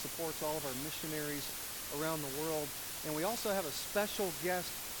supports all of our missionaries around the world. And we also have a special guest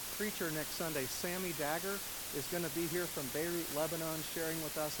preacher next Sunday. Sammy Dagger is going to be here from Beirut, Lebanon, sharing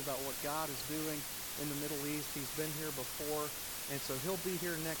with us about what God is doing in the Middle East. He's been here before, and so he'll be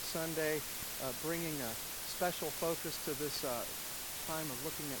here next Sunday, bringing a special focus to this time of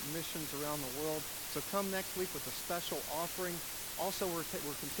looking at missions around the world. So come next week with a special offering. Also, we're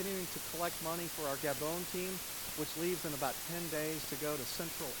continuing to collect money for our Gabon team, which leaves in about 10 days to go to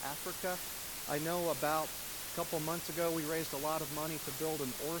Central Africa. I know about a couple months ago we raised a lot of money to build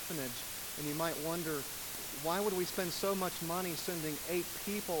an orphanage, and you might wonder, why would we spend so much money sending 8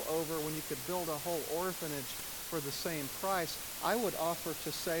 people over when you could build a whole orphanage for the same price? I would offer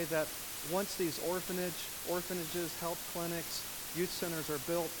to say that once these orphanages, health clinics, youth centers are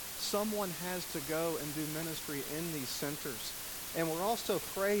built, someone has to go and do ministry in these centers. And we're also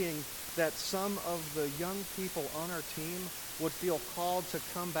praying that some of the young people on our team would feel called to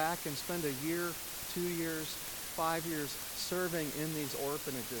come back and spend a year, 2 years, 5 years serving in these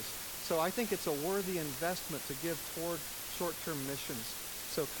orphanages. So I think it's a worthy investment to give toward short-term missions.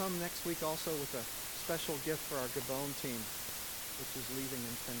 So come next week also with a special gift for our Gabon team, which is leaving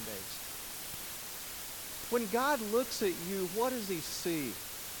in 10 days. When God looks at you, what does he see?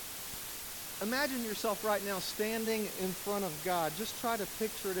 Imagine yourself right now standing in front of God. Just try to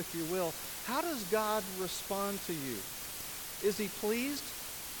picture it if you will. How does God respond to you? Is he pleased?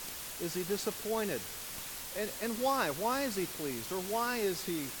 Is he disappointed? And why? Why is he pleased? Or why is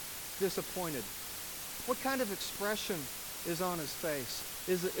he disappointed? What kind of expression is on his face?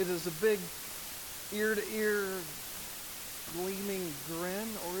 Is it a big ear-to-ear gleaming grin,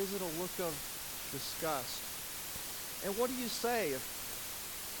 or is it a look of disgust? And what do you say?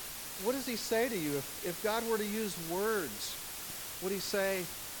 What does he say to you? If God were to use words, would he say,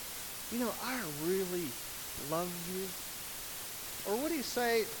 I really love you? Or would he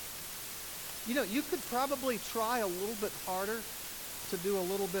say, you could probably try a little bit harder to do a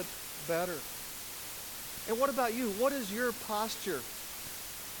little bit better? And what about you? What is your posture?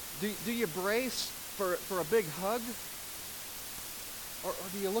 Do you brace for a big hug? Or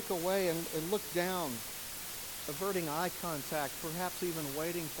do you look away and look down, averting eye contact, perhaps even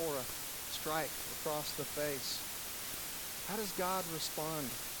waiting for a strike across the face? How does God respond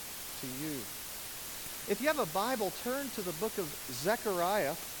to you? If you have a Bible, turn to the book of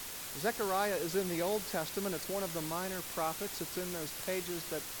Zechariah. Zechariah is in the Old Testament. It's one of the minor prophets. It's in those pages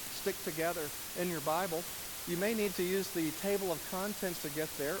that stick together in your Bible. You may need to use the table of contents to get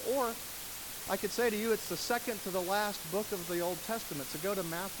there, or I could say to you it's the second to the last book of the Old Testament. So go to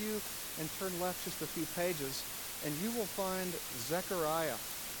Matthew and turn left just a few pages, and you will find Zechariah.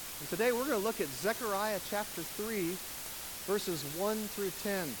 And today we're going to look at Zechariah chapter 3, verses 1 through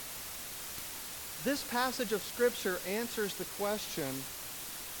 10. This passage of Scripture answers the question,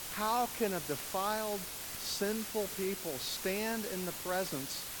 how can a defiled, sinful people stand in the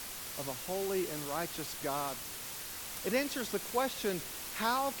presence of a holy and righteous God? It answers the question,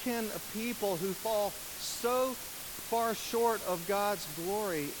 how can a people who fall so far short of God's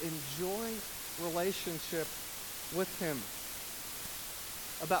glory enjoy relationship with him?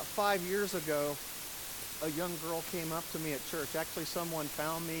 About 5 years ago, a young girl came up to me at church. Actually, someone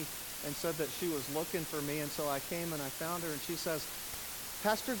found me and said that she was looking for me, and so I came and I found her, and she says,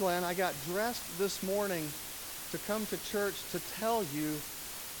 Pastor Glenn, I got dressed this morning to come to church to tell you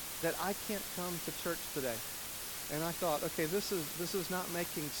that I can't come to church today. And I thought, okay, this is not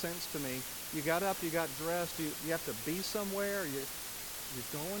making sense to me. You got up, you got dressed, you have to be somewhere,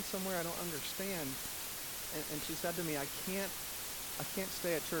 you're going somewhere, I don't understand. And she said to me, I can't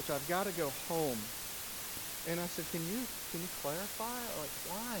stay at church, I've got to go home. And I said, can you clarify? Like,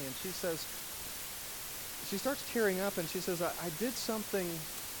 why? And she starts tearing up and she says, I did something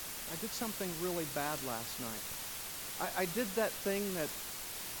really bad last night. I did that thing that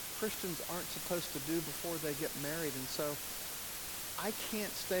Christians aren't supposed to do before they get married, and so I can't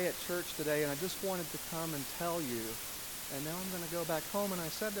stay at church today, and I just wanted to come and tell you, and now I'm going to go back home. And I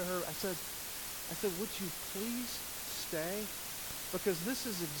said to her, I said, would you please stay? Because this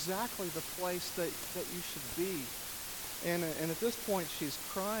is exactly the place that you should be. And at this point, she's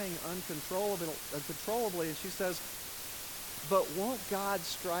crying uncontrollably, and she says, but won't God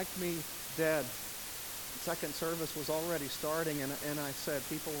strike me dead? Second service was already starting, and I said,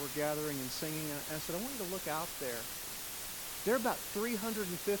 people were gathering and singing, and I said, I want you to look out there. There are about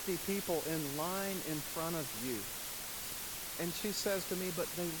 350 people in line in front of you. And she says to me, but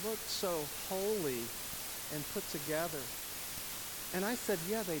they look so holy and put together. And I said,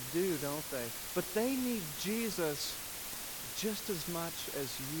 yeah, they do, don't they? But they need Jesus just as much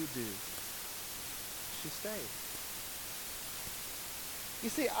as you do. She stayed. You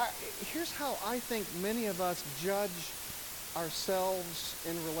see, here's how I think many of us judge ourselves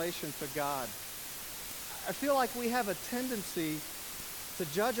in relation to God. I feel like we have a tendency to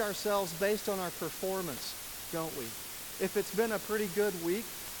judge ourselves based on our performance, don't we? If it's been a pretty good week,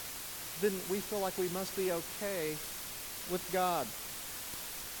 then we feel like we must be okay with God.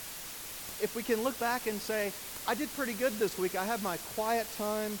 If we can look back and say, I did pretty good this week. I had my quiet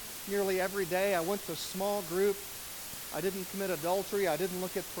time nearly every day. I went to small group. I didn't commit adultery. I didn't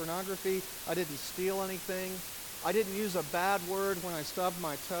look at pornography. I didn't steal anything. I didn't use a bad word when I stubbed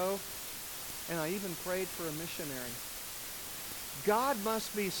my toe. And I even prayed for a missionary. God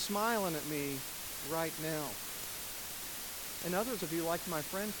must be smiling at me right now. And others of you, like my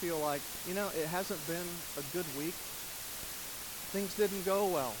friend, feel like, it hasn't been a good week. Things didn't go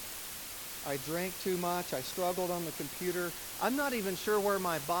well. I drank too much. I struggled on the computer. I'm not even sure where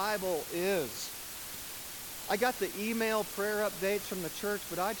my Bible is. I got the email prayer updates from the church,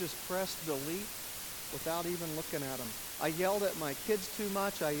 but I just pressed delete without even looking at them. I yelled at my kids too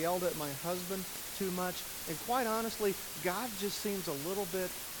much. I yelled at my husband too much. And quite honestly, God just seems a little bit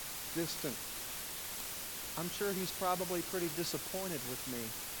distant. I'm sure he's probably pretty disappointed with me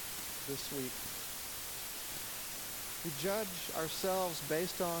this week. We judge ourselves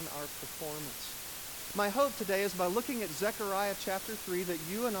based on our performance. My hope today is by looking at Zechariah chapter 3 that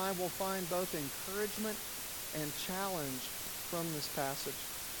you and I will find both encouragement and challenge from this passage.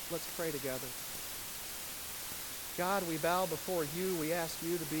 Let's pray together. God, we bow before you. We ask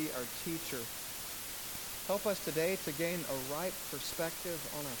you to be our teacher. Help us today to gain a right perspective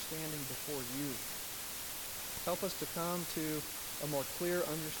on our standing before you. Help us to come to a more clear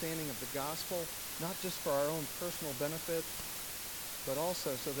understanding of the gospel, not just for our own personal benefit, but also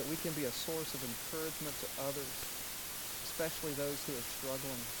so that we can be a source of encouragement to others, especially those who are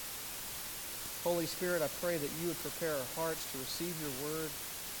struggling. Holy Spirit, I pray that you would prepare our hearts to receive your word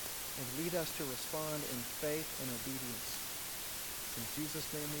and lead us to respond in faith and obedience. In Jesus'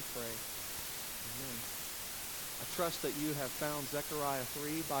 name we pray. Amen. I trust that you have found Zechariah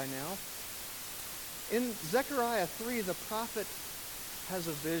 3 by now. In Zechariah 3, the prophet has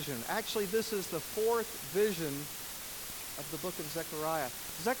a vision. Actually, this is the fourth vision of the book of Zechariah.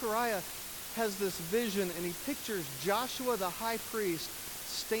 Zechariah has this vision, and he pictures Joshua the high priest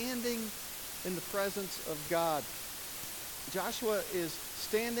standing in the presence of God. Joshua is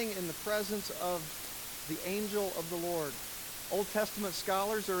standing in the presence of the angel of the Lord. Old Testament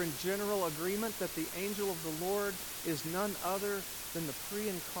scholars are in general agreement that the angel of the Lord is none other than the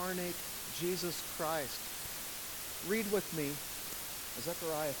pre-incarnate Jesus Christ. Read with me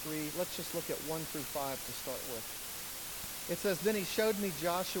Zechariah 3. Let's just look at 1 through 5 to start with. It says, Then he showed me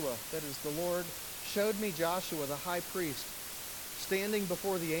Joshua, that is the Lord, showed me Joshua the high priest, standing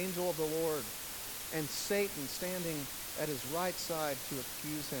before the angel of the Lord, and Satan standing at his right side to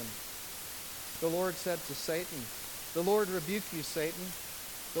accuse him. The Lord said to Satan, The Lord rebuke you, Satan.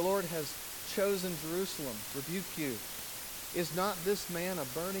 The Lord has chosen Jerusalem. Rebuke you. Is not this man a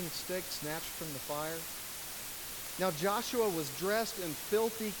burning stick snatched from the fire? Now Joshua was dressed in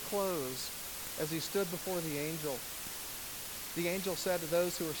filthy clothes as he stood before the angel. The angel said to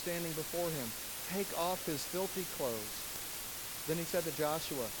those who were standing before him, Take off his filthy clothes. Then he said to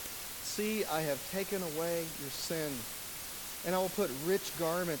Joshua, See, I have taken away your sin, and I will put rich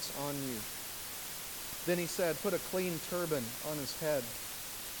garments on you. Then he said, Put a clean turban on his head.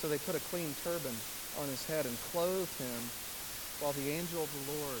 So they put a clean turban on his head and clothed him, while the angel of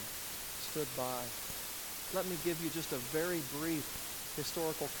the Lord stood by. Let me give you just a very brief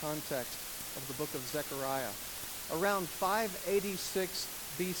historical context of the book of Zechariah. Around 586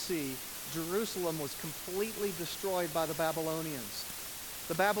 BC, Jerusalem was completely destroyed by the Babylonians.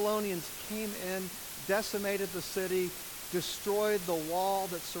 The Babylonians came in, decimated the city, destroyed the wall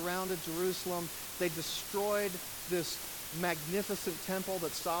that surrounded Jerusalem. They destroyed this magnificent temple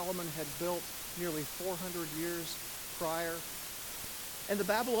that Solomon had built nearly 400 years prior. And the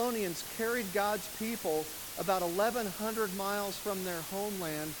Babylonians carried God's people about 1,100 miles from their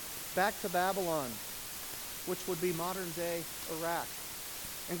homeland back to Babylon, which would be modern-day Iraq.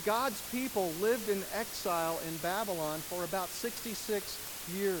 And God's people lived in exile in Babylon for about 66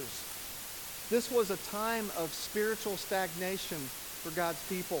 years. This was a time of spiritual stagnation for God's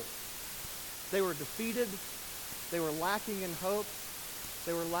people. They were defeated. They were lacking in hope.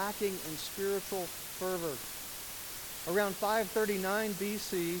 They were lacking in spiritual fervor. Around 539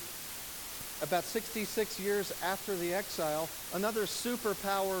 BC, about 66 years after the exile, another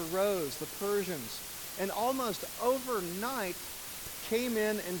superpower rose, the Persians, and almost overnight came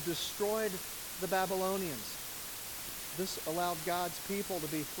in and destroyed the Babylonians. This allowed God's people to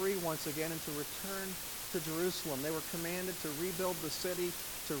be free once again and to return to Jerusalem. They were commanded to rebuild the city,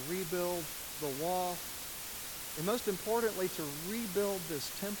 to rebuild the wall, and most importantly, to rebuild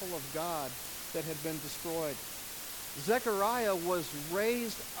this temple of God that had been destroyed. Zechariah was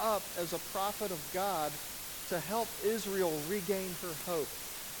raised up as a prophet of God to help Israel regain her hope.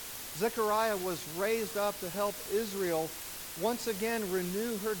 Zechariah was raised up to help Israel once again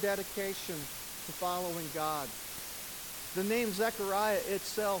renew her dedication to following God. The name Zechariah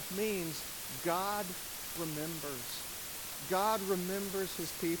itself means God remembers. God remembers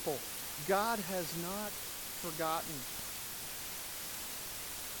his people. God has not forgotten.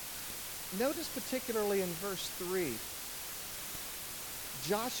 Notice particularly in verse 3,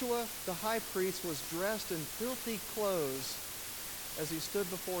 Joshua the high priest was dressed in filthy clothes as he stood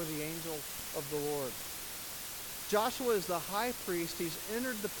before the angel of the Lord. Joshua is the high priest. He's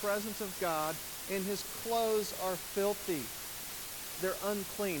entered the presence of God, and his clothes are filthy. They're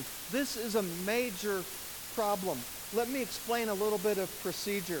unclean. This is a major problem. Let me explain a little bit of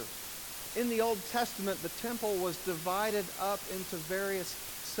procedure. In the Old Testament, the temple was divided up into various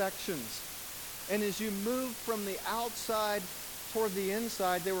sections. And as you moved from the outside toward the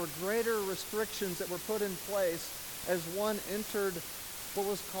inside, there were greater restrictions that were put in place as one entered what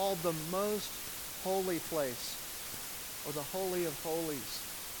was called the most holy place, or the Holy of Holies.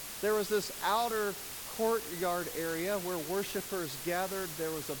 There was this outer courtyard area where worshipers gathered.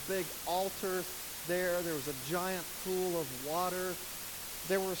 There was a big altar there. There was a giant pool of water.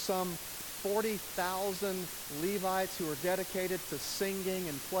 There were some 40,000 Levites who were dedicated to singing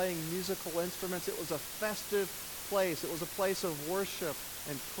and playing musical instruments. It was a festive place. It was a place of worship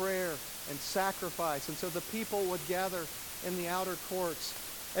and prayer and sacrifice. And so the people would gather in the outer courts.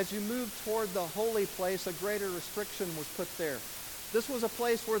 As you moved toward the holy place, a greater restriction was put there. This was a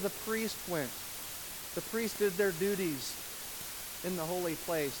place where the priest went. The priests did their duties in the holy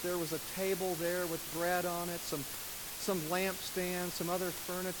place. There was a table there with bread on it, some lampstands, some other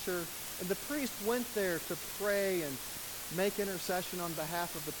furniture. And the priest went there to pray and make intercession on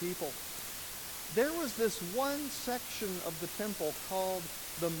behalf of the people. There was this one section of the temple called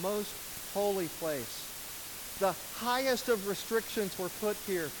the most holy place. The highest of restrictions were put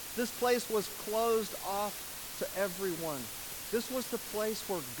here. This place was closed off to everyone. This was the place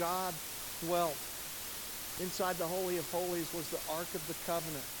where God dwelt. Inside the Holy of Holies was the Ark of the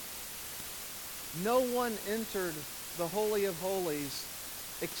Covenant. No one entered the Holy of Holies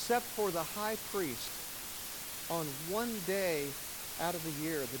except for the high priest on one day out of the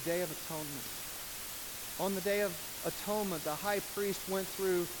year, the Day of Atonement. On the Day of Atonement, the high priest went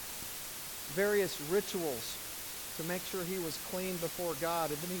through various rituals to make sure he was clean before God,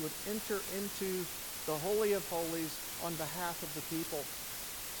 and then he would enter into the Holy of Holies on behalf of the people.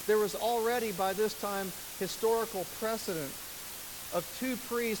 There was already by this time historical precedent of two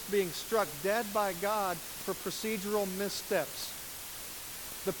priests being struck dead by God for procedural missteps.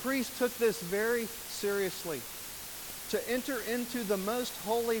 The priest took this very seriously. To enter into the most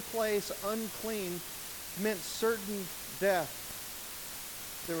holy place unclean meant certain death.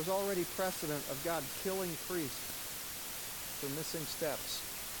 There was already precedent of God killing priests for missing steps.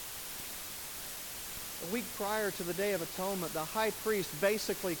 A week prior to the Day of Atonement, the high priest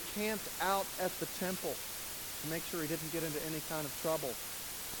basically camped out at the temple to make sure he didn't get into any kind of trouble.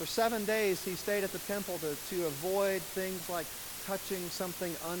 For 7 days, he stayed at the temple to avoid things like touching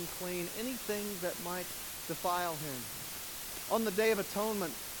something unclean, anything that might defile him. On the Day of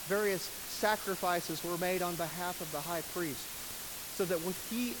Atonement, various sacrifices were made on behalf of the high priest, so that when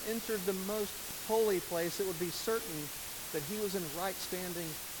he entered the most holy place, it would be certain that he was in right standing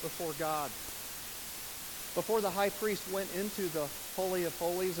before God. Before the high priest went into the Holy of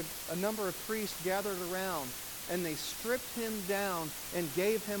Holies, a number of priests gathered around, and they stripped him down and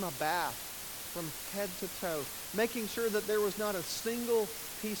gave him a bath from head to toe, making sure that there was not a single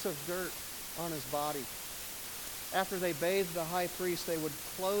piece of dirt on his body. After they bathed the high priest, they would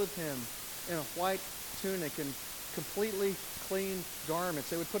clothe him in a white tunic and completely clean garments.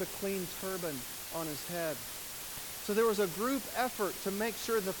 They would put a clean turban on his head. So there was a group effort to make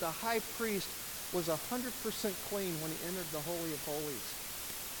sure that the high priest was 100% clean when he entered the Holy of Holies.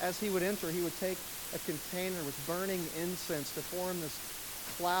 As he would enter, he would take a container with burning incense to form this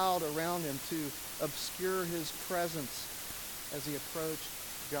cloud around him to obscure his presence as he approached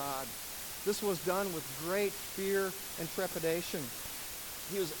God. This was done with great fear and trepidation.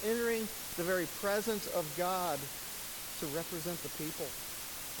 He was entering the very presence of God to represent the people.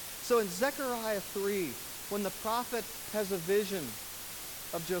 So in Zechariah 3, when the prophet has a vision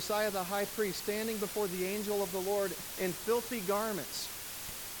of Josiah the high priest standing before the angel of the Lord in filthy garments,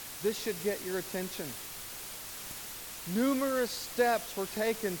 this should get your attention. Numerous steps were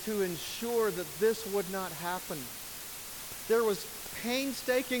taken to ensure that this would not happen. There was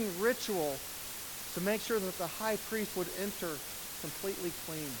painstaking ritual to make sure that the high priest would enter completely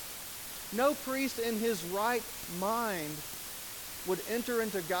clean. No priest in his right mind would enter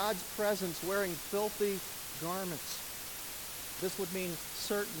into God's presence wearing filthy garments. This would mean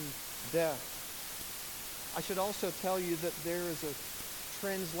certain death. I should also tell you that there is a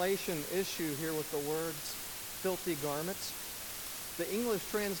translation issue here with the words filthy garments. The English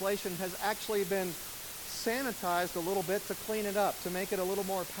translation has actually been sanitized a little bit to clean it up, to make it a little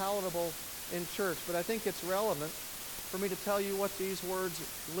more palatable in church. But I think it's relevant for me to tell you what these words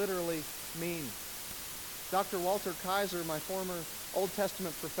literally mean. Dr. Walter Kaiser, my former Old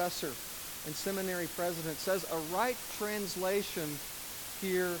Testament professor and seminary president, says a right translation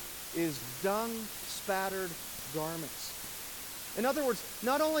here is dung-spattered garments. In other words,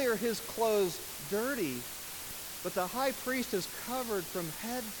 not only are his clothes dirty, but the high priest is covered from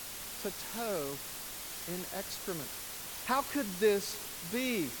head to toe in excrement. How could this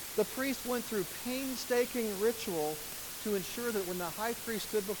be? The priest went through painstaking ritual to ensure that when the high priest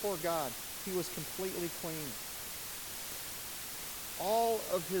stood before God, he was completely clean. All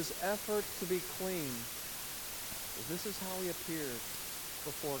of his effort to be clean, this is how he appeared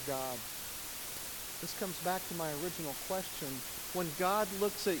before God. This comes back to my original question. When God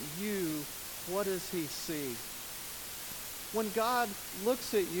looks at you, what does he see? When God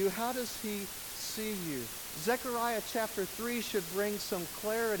looks at you, how does he see you? Zechariah chapter 3 should bring some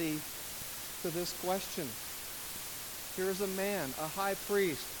clarity to this question. Here is a man, a high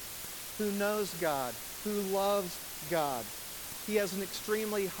priest, who knows God, who loves God. He has an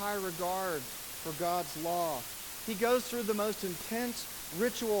extremely high regard for God's law. He goes through the most intense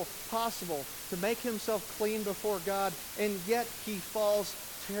ritual possible to make himself clean before God, and yet he falls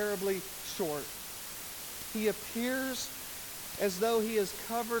terribly short. He appears as though he is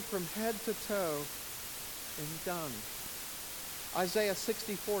covered from head to toe in dung. Isaiah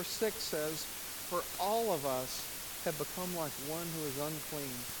 64:6 says, "For all of us have become like one who is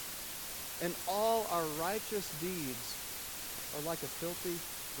unclean, and all our righteous deeds are like a filthy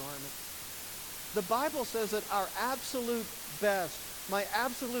garment." The Bible says that our absolute best, my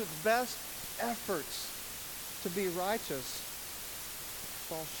absolute best efforts to be righteous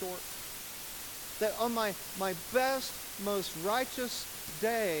fall short. That on my best, most righteous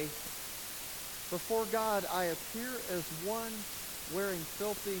day before God, I appear as one wearing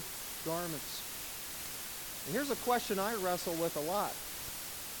filthy garments. And here's a question I wrestle with a lot.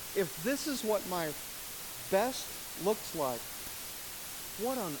 If this is what my best looks like,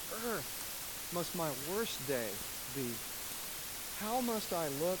 what on earth must my worst day be? How must I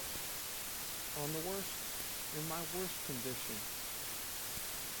look on the worst, in my worst condition?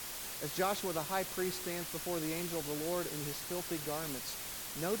 As Joshua the high priest stands before the angel of the Lord in his filthy garments,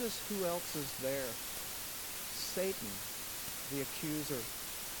 notice who else is there. Satan, the accuser.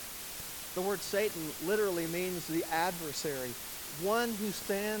 The word Satan literally means the adversary, one who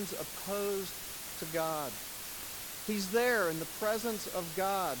stands opposed to God. He's there in the presence of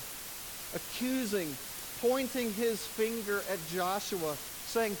God, accusing, pointing his finger at Joshua,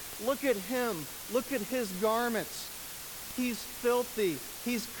 saying, "Look at him, look at his garments. He's filthy.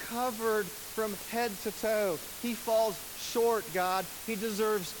 He's covered from head to toe. He falls short, God. He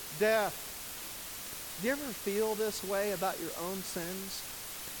deserves death." Do you ever feel this way about your own sins?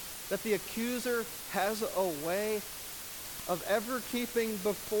 That the accuser has a way of ever keeping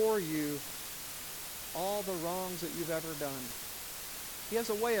before you all the wrongs that you've ever done. He has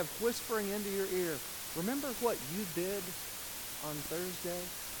a way of whispering into your ear, "Remember what you did on Thursday?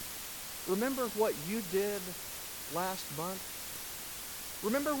 Remember what you did last month?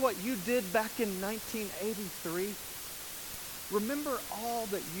 Remember what you did back in 1983? Remember all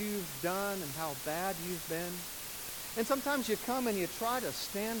that you've done and how bad you've been?" And sometimes you come and you try to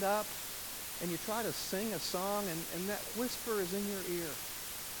stand up and you try to sing a song, and that whisper is in your ear.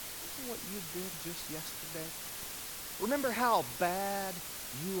 Remember what you did just yesterday? Remember how bad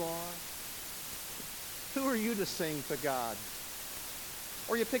you are? Who are you to sing to God?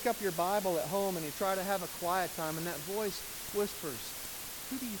 Or you pick up your Bible at home and you try to have a quiet time, and that voice whispers,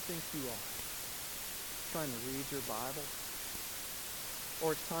 "Who do you think you are? Trying to read your Bible?"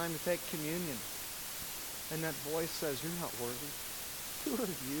 Or it's time to take communion, and that voice says, "You're not worthy. Who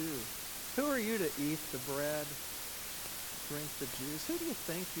are you? Who are you to eat the bread, drink the juice? Who do you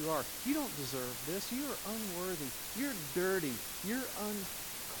think you are? You don't deserve this. You're unworthy. You're dirty. You're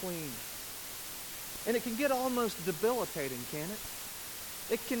unclean." And it can get almost debilitating, can it?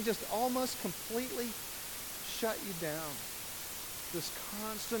 It can just almost completely shut you down. This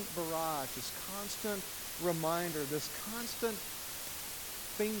constant barrage, this constant reminder, this constant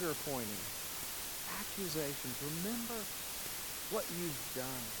finger pointing, accusations. Remember what you've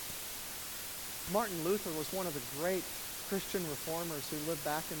done. Martin Luther was one of the great Christian reformers who lived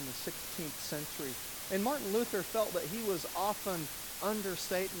back in the 16th century. And Martin Luther felt that he was often under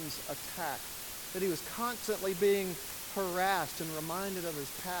Satan's attack, that he was constantly being harassed and reminded of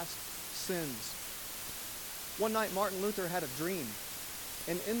his past sins. One night Martin Luther had a dream.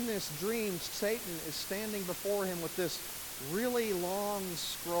 And in this dream, Satan is standing before him with this really long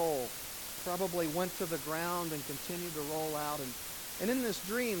scroll. Probably went to the ground and continued to roll out. And in this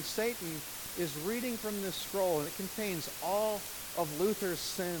dream, Satan is reading from this scroll, and it contains all of Luther's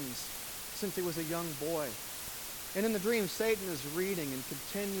sins since he was a young boy. And in the dream, Satan is reading and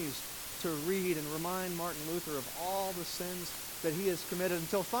continues to read and remind Martin Luther of all the sins that he has committed,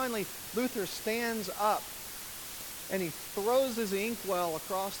 until finally Luther stands up and he throws his inkwell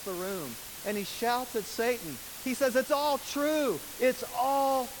across the room and he shouts at Satan. He says, "It's all true. It's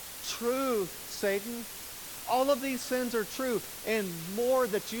all true, Satan. All of these sins are true, and more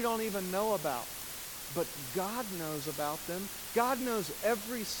that you don't even know about. But God knows about them. God knows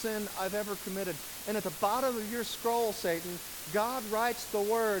every sin I've ever committed. And at the bottom of your scroll, Satan, God writes the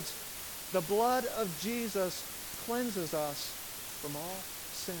words, 'The blood of Jesus cleanses us from all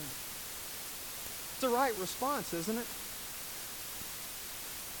sin.'" It's the right response, isn't it?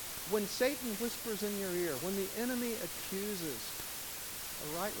 When Satan whispers in your ear, when the enemy accuses,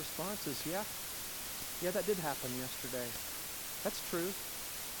 the right response is, yeah, that did happen yesterday. That's true.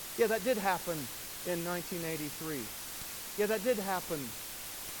 Yeah, that did happen in 1983. Yeah, that did happen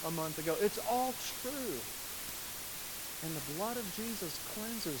a month ago. It's all true. And the blood of Jesus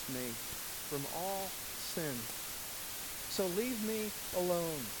cleanses me from all sin. So leave me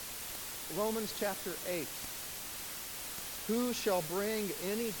alone. Romans chapter 8. Who shall bring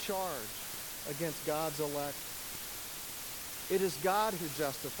any charge against God's elect? It is God who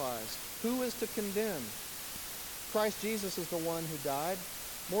justifies. Who is to condemn? Christ Jesus is the one who died.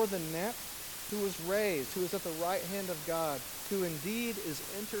 More than that, who was raised, who is at the right hand of God, who indeed is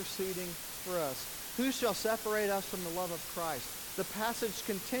interceding for us. Who shall separate us from the love of Christ? The passage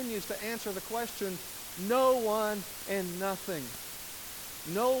continues to answer the question, no one and nothing.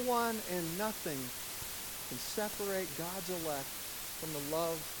 No one and nothing can separate God's elect from the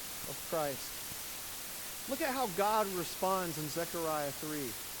love of Christ. Look at how God responds in Zechariah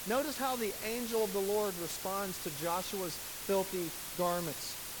 3. Notice how the angel of the Lord responds to Joshua's filthy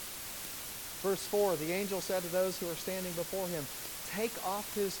garments. Verse 4, the angel said to those who are standing before him, "Take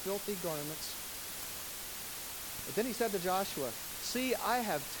off his filthy garments." But then he said to Joshua, "See, I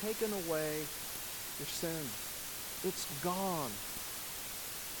have taken away your sin. It's gone.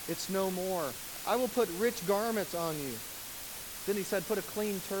 It's no more. I will put rich garments on you." Then he said, "Put a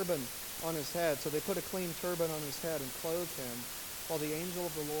clean turban on his head." So they put a clean turban on his head and clothed him, while the angel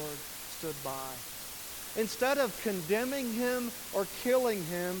of the Lord stood by. Instead of condemning him or killing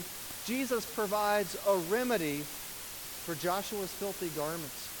him, Jesus provides a remedy for Joshua's filthy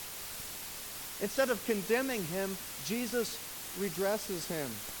garments. Instead of condemning him, Jesus redresses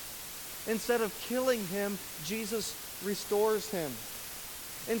him. Instead of killing him, Jesus restores him.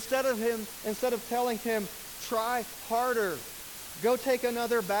 Instead of telling him, "Try harder, go take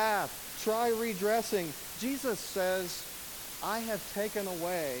another bath, try redressing," Jesus says, "I have taken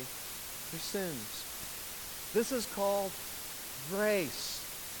away your sins." This is called grace.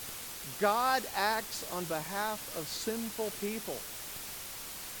 God acts on behalf of sinful people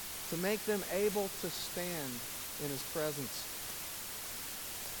to make them able to stand in his presence.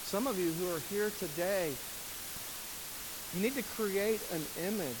 Some of you who are here today, you need to create an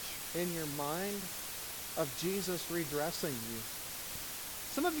image in your mind of Jesus redressing you.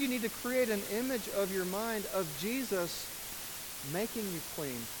 Some of you need to create an image of your mind of Jesus making you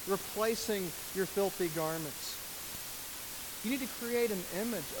clean, replacing your filthy garments. You need to create an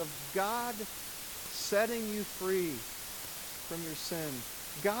image of God setting you free from your sin.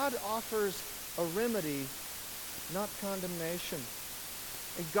 God offers a remedy, not condemnation.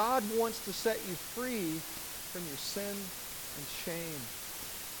 And God wants to set you free from your sin and shame.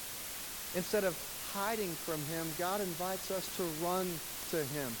 Instead of hiding from him, God invites us to run to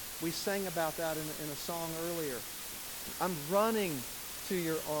him. We sang about that in a song earlier. I'm running to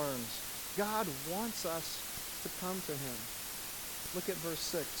your arms. God wants us to come to him. Look at verse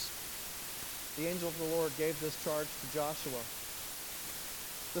 6. The angel of the Lord gave this charge to Joshua.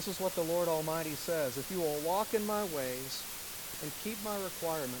 This is what the Lord Almighty says: "If you will walk in my ways and keep my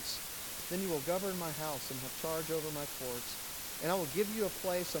requirements, then you will govern my house and have charge over my courts, and I will give you a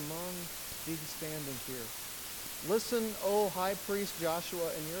place among these standing here. Listen, O high priest Joshua,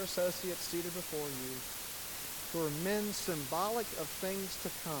 and your associates seated before you. who are men symbolic of things to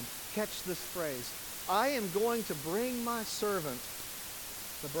come. Catch this phrase. I am going to bring my servant,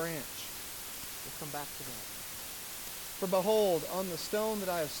 the branch. We'll come back to that. For behold, on the stone that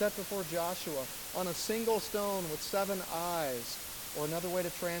I have set before Joshua, on a single stone with 7 eyes, or another way to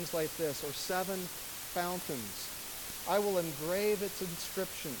translate this, or 7 fountains, I will engrave its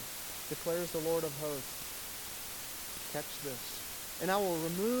inscription, declares the Lord of hosts. Catch this. And I will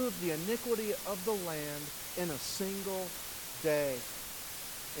remove the iniquity of the land in a single day.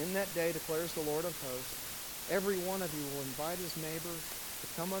 In that day, declares the Lord of hosts, every one of you will invite his neighbor to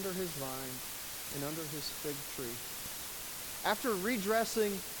come under his vine and under his fig tree. After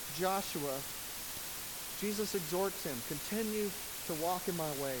redressing Joshua, Jesus exhorts him, continue to walk in my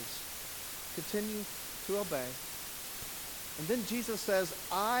ways. Continue to obey. And then Jesus says,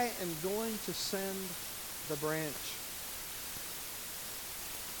 I am going to send the branch.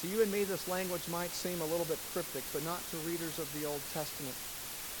 To you and me, this language might seem a little bit cryptic, but not to readers of the Old Testament.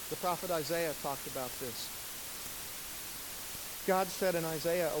 The prophet Isaiah talked about this. God said in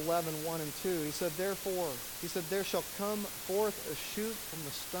Isaiah 11:1 and 2, he said, there shall come forth a shoot from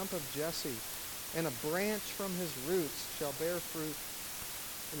the stump of Jesse, and a branch from his roots shall bear fruit,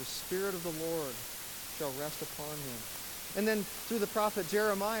 and the Spirit of the Lord shall rest upon him. And then through the prophet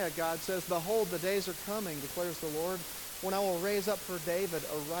Jeremiah, God says, behold, the days are coming, declares the Lord, when I will raise up for David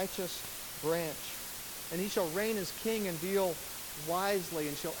a righteous branch, and he shall reign as king and deal wisely,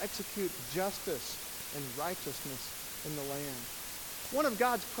 and shall execute justice and righteousness in the land. One of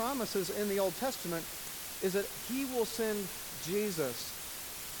God's promises in the Old Testament is that he will send Jesus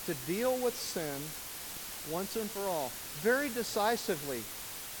to deal with sin once and for all, very decisively,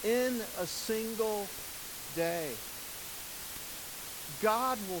 in a single day.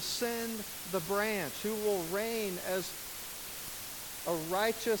 God will send the branch who will reign as a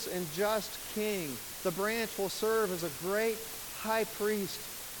righteous and just king. The branch will serve as a great high priest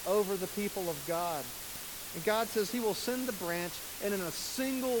over the people of God. And God says he will send the branch, and in a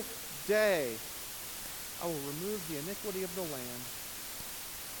single day, I will remove the iniquity of the land.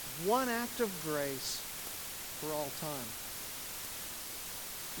 One act of grace for all time.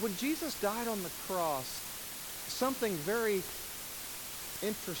 When Jesus died on the cross, something very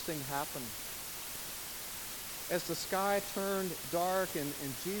interesting happened. As the sky turned dark and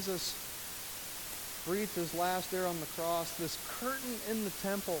Jesus breathed his last air on the cross, this curtain in the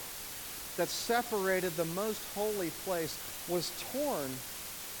temple that separated the most holy place was torn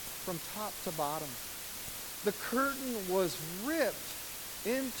from top to bottom. The curtain was ripped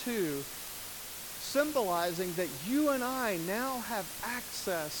in two, symbolizing that you and I now have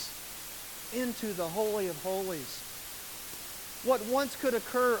access into the Holy of Holies. What once could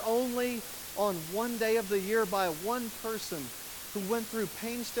occur only on one day of the year by one person who went through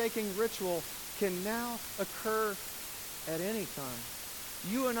painstaking ritual can now occur at any time.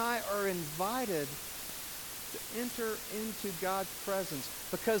 You and I are invited to enter into God's presence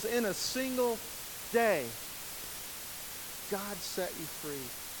because in a single day, God set you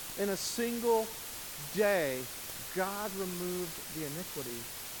free. In a single day, God removed the iniquity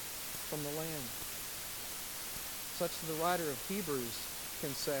from the land. Such the writer of Hebrews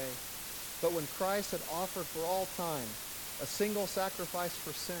can say, but when Christ had offered for all time a single sacrifice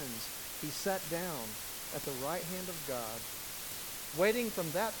for sins, he sat down at the right hand of God, waiting from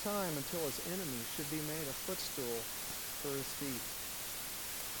that time until his enemies should be made a footstool for his feet.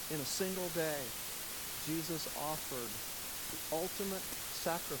 In a single day, Jesus offered the ultimate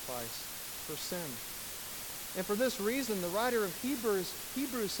sacrifice for sin. And for this reason, the writer of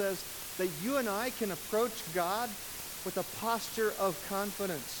Hebrews says that you and I can approach God with a posture of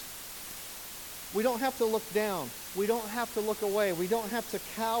confidence. We don't have to look down. We don't have to look away. We don't have to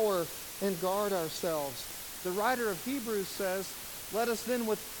cower and guard ourselves. The writer of Hebrews says, let us then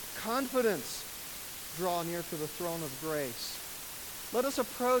with confidence draw near to the throne of grace. Let us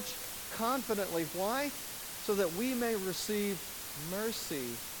approach confidently. Why? So that we may receive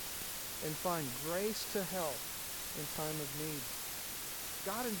mercy and find grace to help in time of need.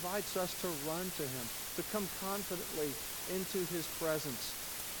 God invites us to run to him, to come confidently into his presence,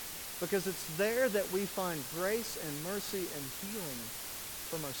 because it's there that we find grace and mercy and healing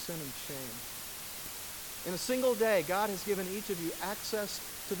from our sin and shame. In a single day, God has given each of you access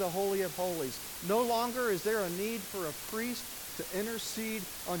to the Holy of Holies. No longer is there a need for a priest to intercede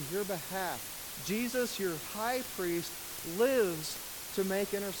on your behalf. Jesus, your high priest, lives to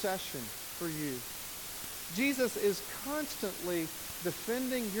make intercession for you. Jesus is constantly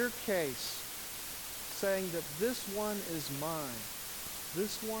defending your case, saying that this one is mine.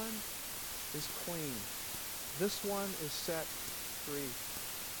 This one is clean. This one is set free.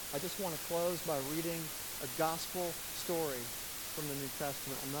 I just want to close by reading a gospel story from the New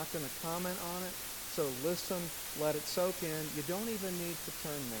Testament. I'm not going to comment on it, so listen, let it soak in. You don't even need to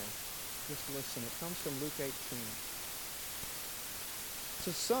turn there. Just listen. It comes from Luke 18.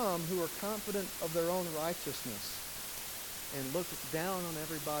 To some who are confident of their own righteousness and look down on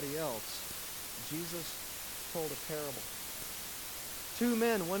everybody else, Jesus told a parable. 2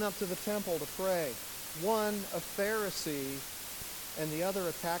 men went up to the temple to pray, one a Pharisee and the other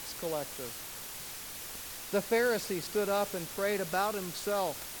a tax collector. The Pharisee stood up and prayed about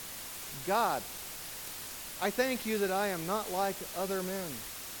himself, God, I thank you that I am not like other men,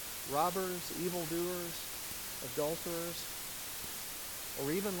 robbers, evildoers, adulterers,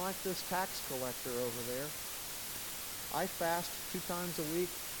 or even like this tax collector over there. I fast 2 times a week,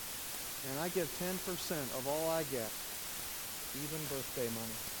 and I give 10% of all I get, even birthday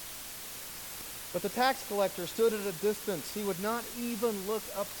money. But the tax collector stood at a distance. He would not even look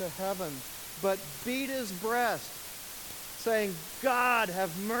up to heaven, but beat his breast, saying, God,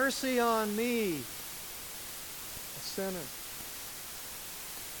 have mercy on me, a sinner.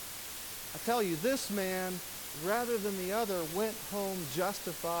 I tell you, this man, rather than the other, went home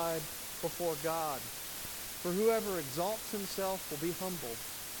justified before God. For whoever exalts himself will be humbled,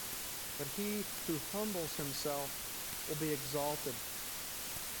 but he who humbles himself will be exalted.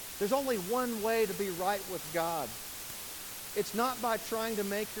 There's only one way to be right with God. It's not by trying to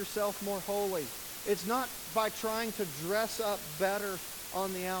make yourself more holy. It's not by trying to dress up better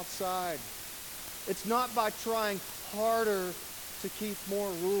on the outside. It's not by trying harder to keep more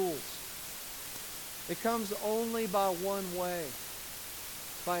rules. It comes only by one way.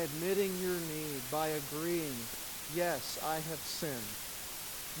 By admitting your need, by agreeing, yes, I have sinned.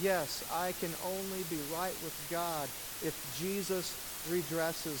 Yes, I can only be right with God if Jesus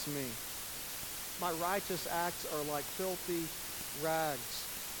redresses me. My righteous acts are like filthy rags.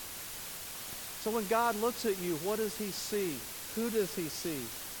 So when God looks at you, what does he see? Who does he see?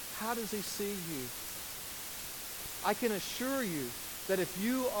 How does he see you? I can assure you that if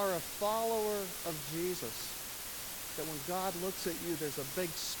you are a follower of Jesus, that when God looks at you, there's a big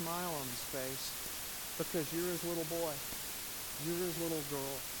smile on his face because you're his little boy. You're his little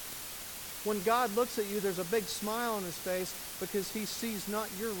girl. When God looks at you, there's a big smile on his face because he sees not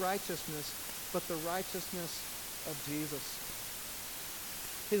your righteousness, but the righteousness of Jesus.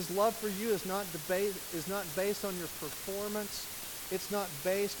 His love for you is not based on your performance. It's not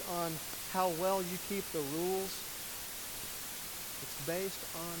based on how well you keep the rules. It's based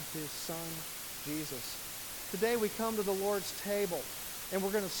on his Son, Jesus. Today we come to the Lord's table, and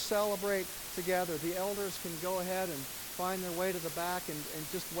we're going to celebrate together. The elders can go ahead and find their way to the back and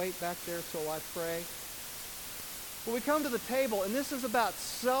just wait back there till I pray. But we come to the table, and this is about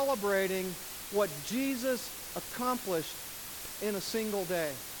celebrating what Jesus accomplished in a single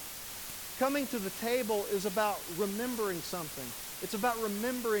day. Coming to the table is about remembering something. It's about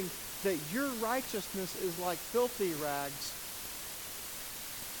remembering that your righteousness is like filthy rags,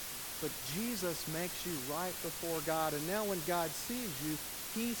 but Jesus makes you right before God. And now when God sees you,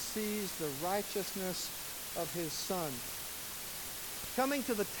 he sees the righteousness of his Son. Coming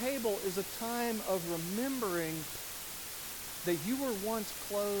to the table is a time of remembering that you were once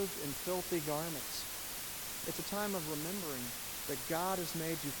clothed in filthy garments. It's a time of remembering that God has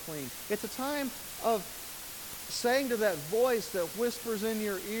made you clean. It's a time of saying to that voice that whispers in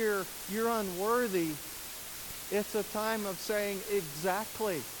your ear, you're unworthy. It's a time of saying,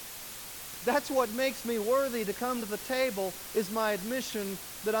 exactly. That's what makes me worthy to come to the table, is my admission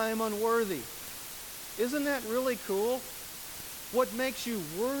that I am unworthy. Isn't that really cool? What makes you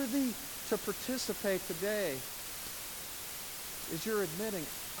worthy to participate today is you're admitting,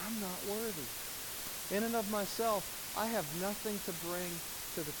 I'm not worthy. In and of myself, I have nothing to bring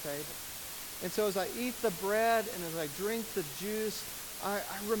to the table. And so as I eat the bread and as I drink the juice, I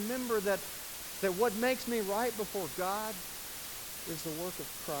remember that what makes me right before God is the work of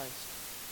Christ.